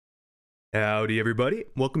Howdy everybody,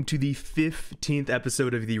 welcome to the 15th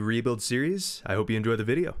episode of the Rebuild series. I hope you enjoy the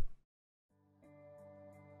video.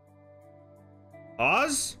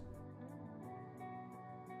 Oz?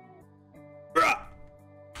 Bruh!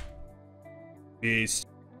 Peace.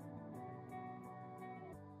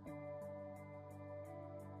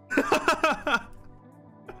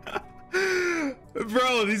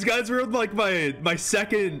 Bro, these guys were in like my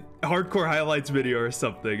second hardcore highlights video or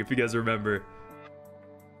something, if you guys remember.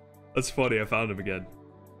 That's funny, I found him again.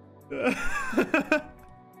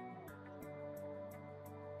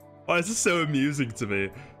 Why is this so amusing to me?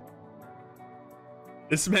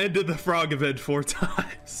 This man did the frog event 4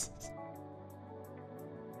 times.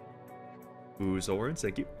 Ooh, Zoran,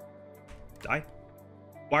 thank you. Die.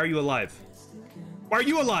 Why are you alive? Why are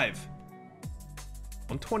you alive?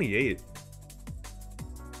 128.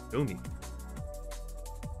 Show me.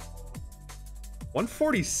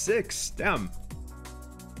 146. Damn.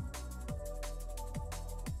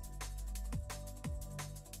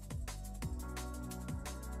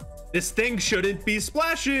 This thing shouldn't be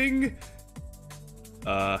splashing.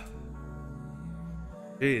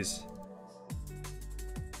 Jeez.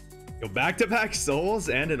 Go back-to-back souls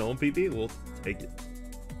and an own PP. We'll take it.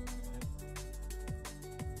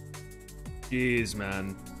 Jeez,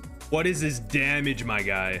 man. What is this damage, my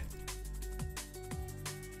guy?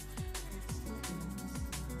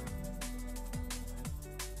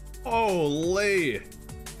 Holy.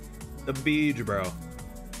 The beach, bro.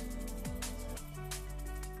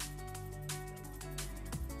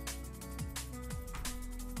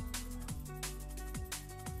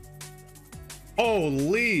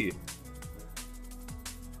 Holy.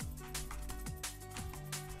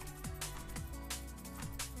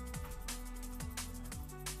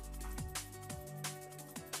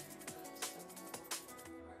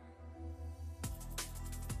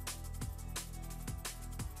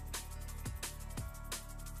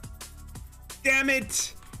 Damn it.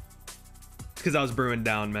 It's because I was brewing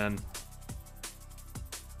down, man.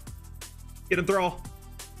 Get him, Thrall.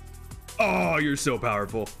 Oh, you're so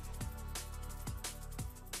powerful.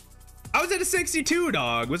 I was at a 62,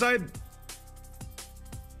 dog. Was I?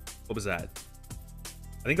 What was that?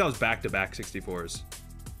 I think that was back-to-back 64s.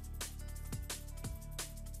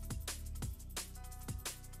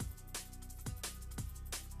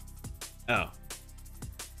 Oh.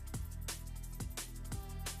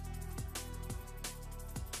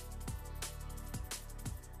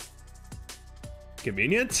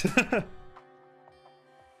 Convenient.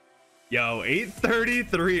 Yo,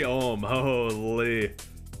 833 ohm. Holy.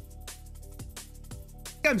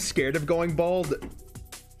 I'm scared of going bald.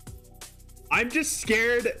 I'm just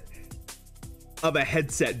scared of a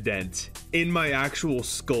headset dent in my actual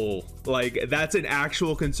skull. Like, that's an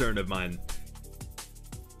actual concern of mine.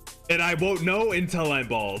 And I won't know until I'm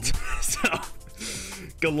bald. So,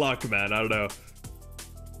 good luck, man. I don't know.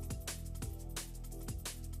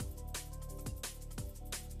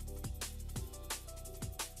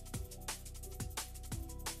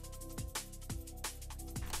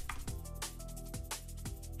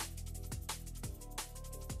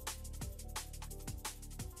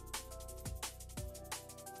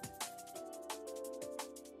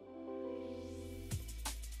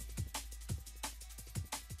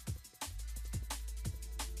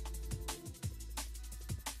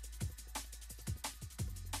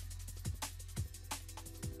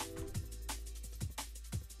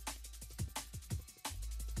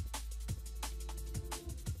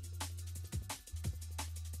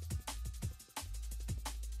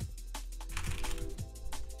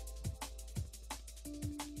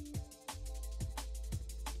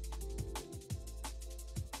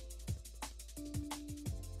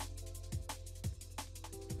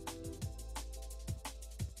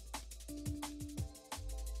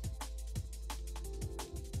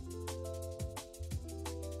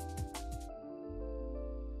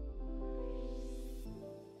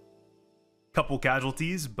 Couple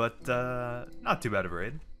casualties, but not too bad of a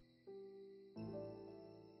raid.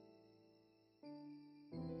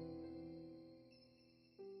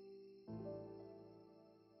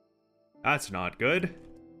 That's not good.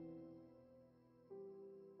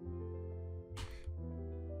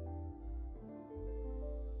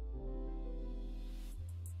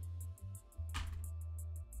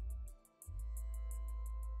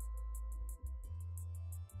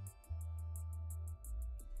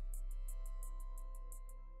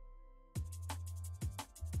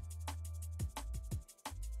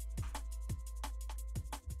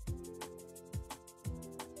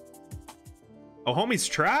 Oh, homie's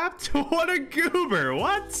trapped? What a goober.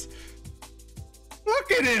 What?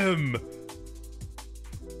 Look at him.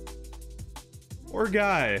 Poor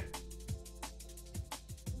guy.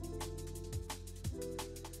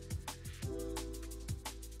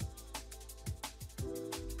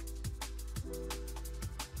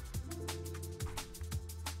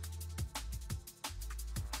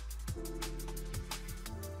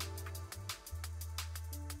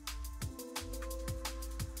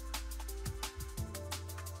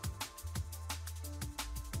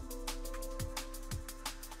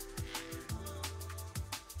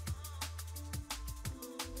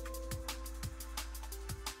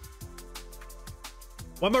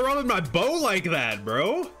 Why am I rolling my bow like that,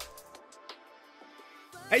 bro?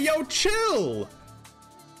 Hey, yo, chill.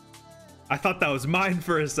 I thought that was mine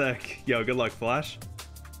for a sec. Yo, good luck, Flash.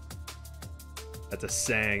 That's a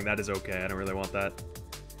sang. That is okay. I don't really want that.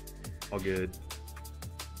 All good.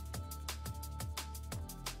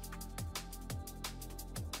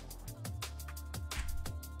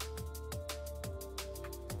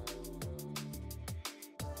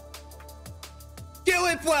 Kill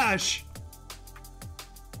it, Flash!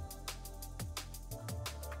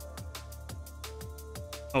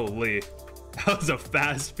 Holy. That was a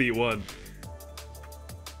fast P1.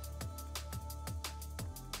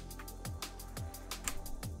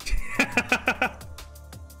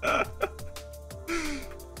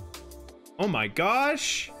 Oh my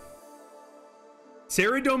gosh.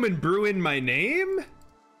 Ceridome and brew in my name?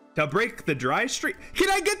 To break the dry streak? Can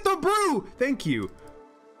I get the brew? Thank you.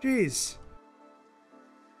 Jeez.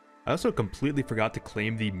 I also completely forgot to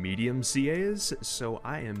claim the medium CAs, so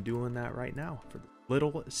I am doing that right now for the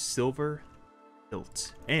little silver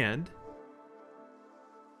hilt. And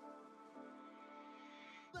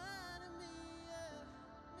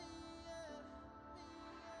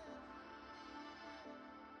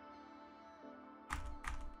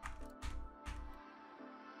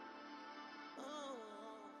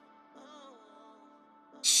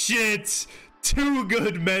shit, 2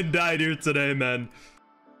 good men died here today, man.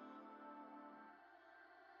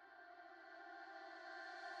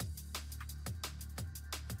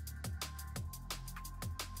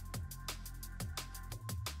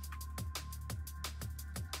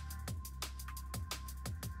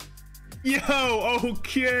 Yo,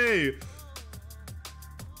 okay.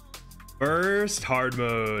 First hard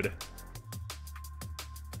mode.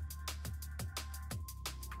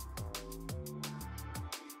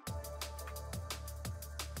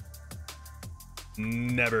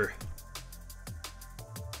 Never.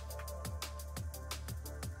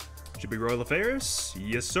 Should be Royal Affairs.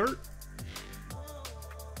 Yes, sir.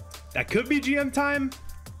 That could be GM time.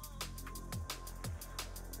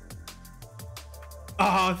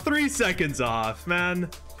 Ah, 3 seconds off, man.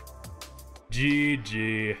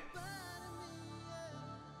 GG.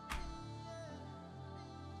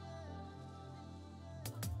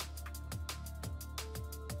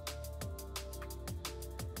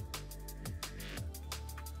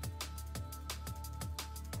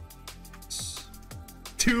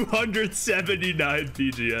 $279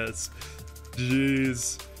 PGS.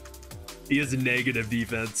 Jeez. He has negative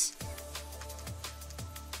defense.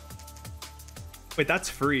 Wait, that's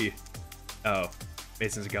free. Oh,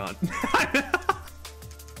 Mason's gone.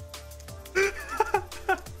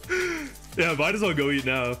 Yeah, might as well go eat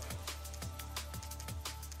now.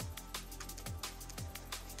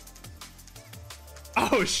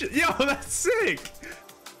 Oh shit, yo, that's sick.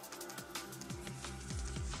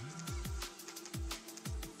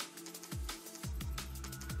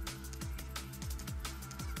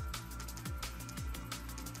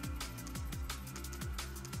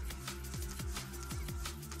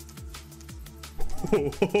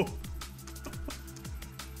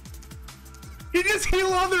 He just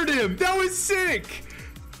heal-othered him. That was sick.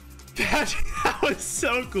 That was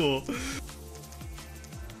so cool.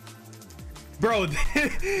 Bro,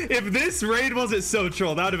 if this raid wasn't so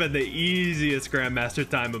troll, that would have been the easiest Grandmaster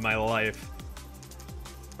time of my life.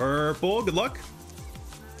 Purple, good luck.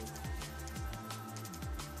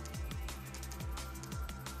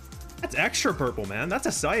 That's extra purple, man. That's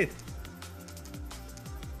a scythe.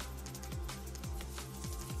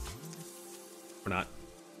 Or not.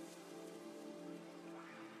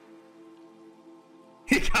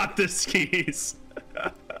 He got the skis.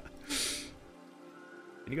 Can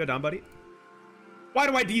you go down, buddy? Why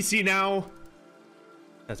do I DC now?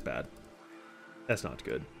 That's bad. That's not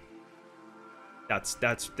good.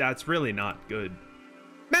 That's really not good.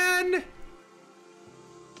 Man!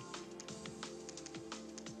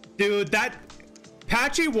 Dude, that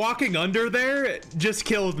Patchy walking under there just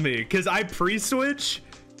killed me because I pre-switch.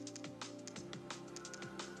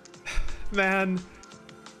 Man.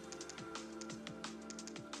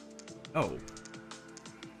 Oh.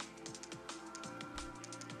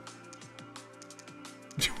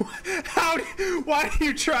 Why do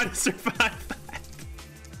you try to survive that?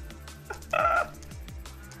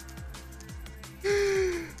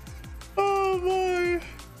 Oh boy.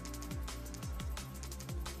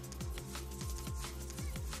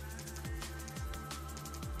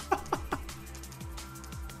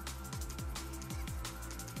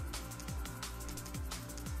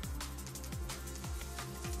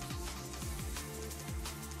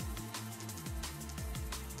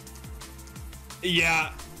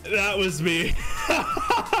 Yeah, that was me.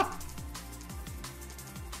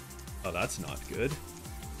 Oh, that's not good.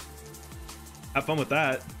 Have fun with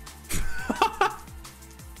that.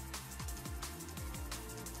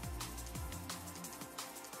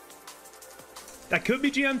 That could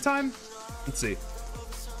be GM time. Let's see.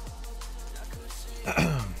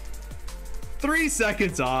 3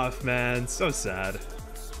 seconds off, man. So sad.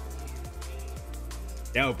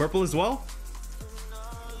 Yeah, purple as well.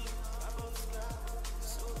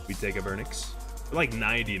 We take a Vernix. We're like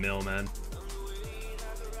 90 mil, man.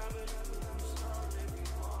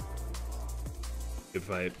 Good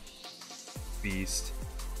fight. Beast.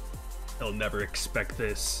 He'll never expect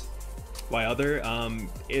this. Why other?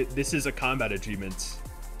 This is a combat achievement.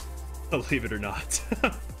 Believe it or not.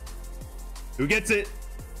 Who gets it?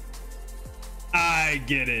 I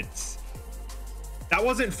get it. That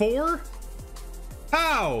wasn't 4?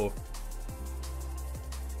 How?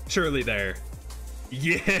 Surely there.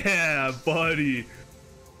 Yeah, buddy.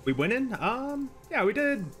 We winning? Yeah, we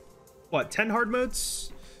did what, 10 hard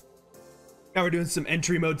modes? Now we're doing some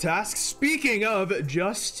entry mode tasks. Speaking of,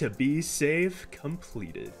 just to be safe,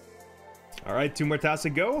 completed. All right, 2 more tasks to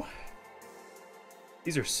go.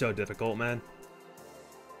 These are so difficult, man.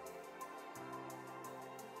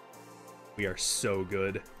 We are so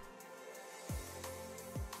good.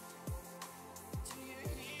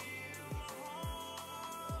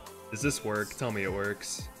 Does this work? Tell me it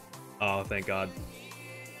works. Oh, thank God.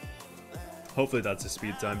 Hopefully that's a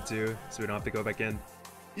speed time too, so we don't have to go back in.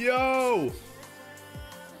 Yo!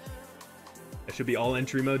 It should be all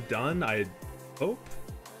entry mode done, I hope.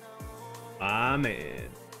 I'm in.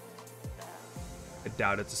 I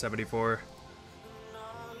doubt it's a 74.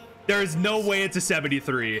 There's no way it's a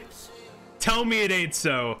 73. Tell me it ain't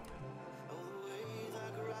so.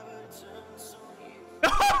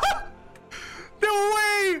 No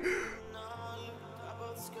way!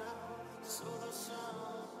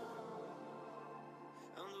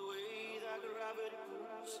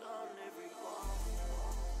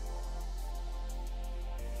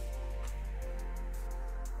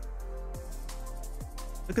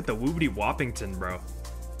 Look at the Woobity Woppington, bro.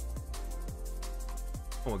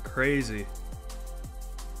 Going crazy.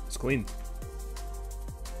 It's clean.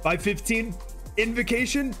 515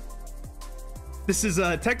 invocation. This is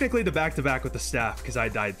technically the back-to-back with the staff because I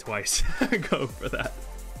died twice. Go for that.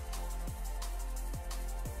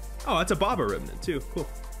 Oh, that's a Baba Remnant too. Cool.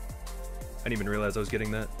 I didn't even realize I was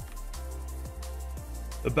getting that.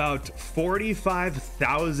 About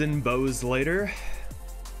 45,000 bows later,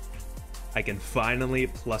 I can finally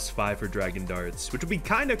 +5 for Dragon Darts, which will be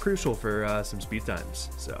kind of crucial for some speed times.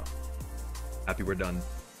 So happy we're done.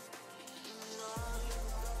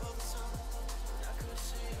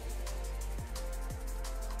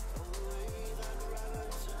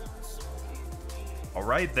 All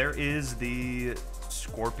right, there is the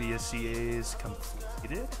Scorpius CAs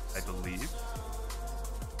completed, I believe.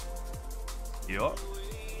 Yup.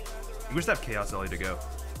 We just have Chaos Ellie to go.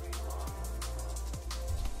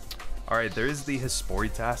 All right, there is the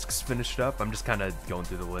Hespori tasks finished up. I'm just kind of going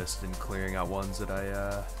through the list and clearing out ones that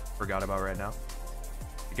I forgot about right now.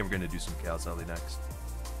 I think we're gonna do some Chaos Ellie next.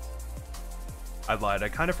 I lied, I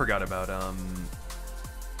kind of forgot about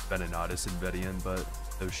Venenatus and Vedian, but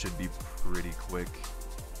those should be pretty quick.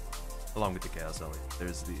 Along with the Chaos Ellie.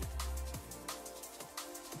 There's the...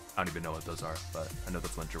 I don't even know what those are, but I know the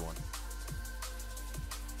Flincher one.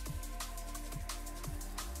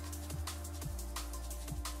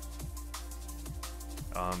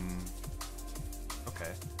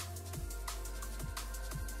 Okay.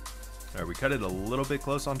 Alright, we cut it a little bit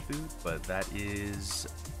close on food, but that is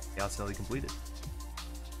Chaos Ellie completed.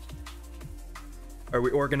 Alright,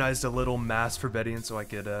 we organized a little mass for Vedian so I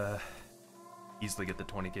could easily get the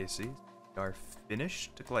 20 KC. We are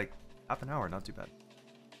finished. Took like half an hour, not too bad.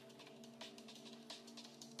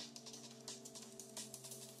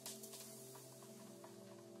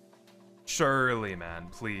 Surely, man,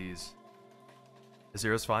 please.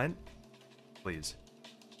 Zero's fine? Please.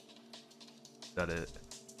 Is that it?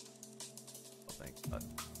 Oh, thank God.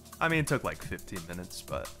 I mean, it took like 15 minutes,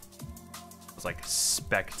 but I was like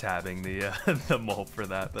spec-tabbing the the mole for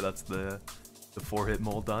that, but that's the 4-hit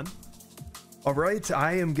mole done. All right,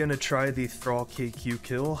 I am gonna try the Thrall KQ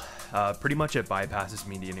kill. Pretty much it bypasses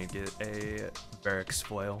me needing to get a barracks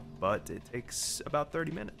flail, but it takes about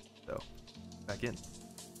 30 minutes, so back in.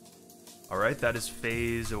 All right, that is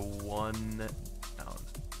phase 1 down.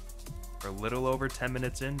 We're a little over 10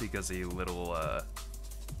 minutes in because the little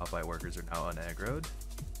Popeye workers are now unaggroed.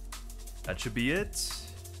 That should be it,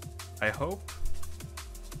 I hope.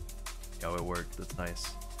 Oh, it worked, that's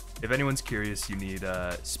nice. If anyone's curious, you need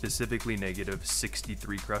specifically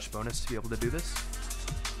 -63 crush bonus to be able to do this.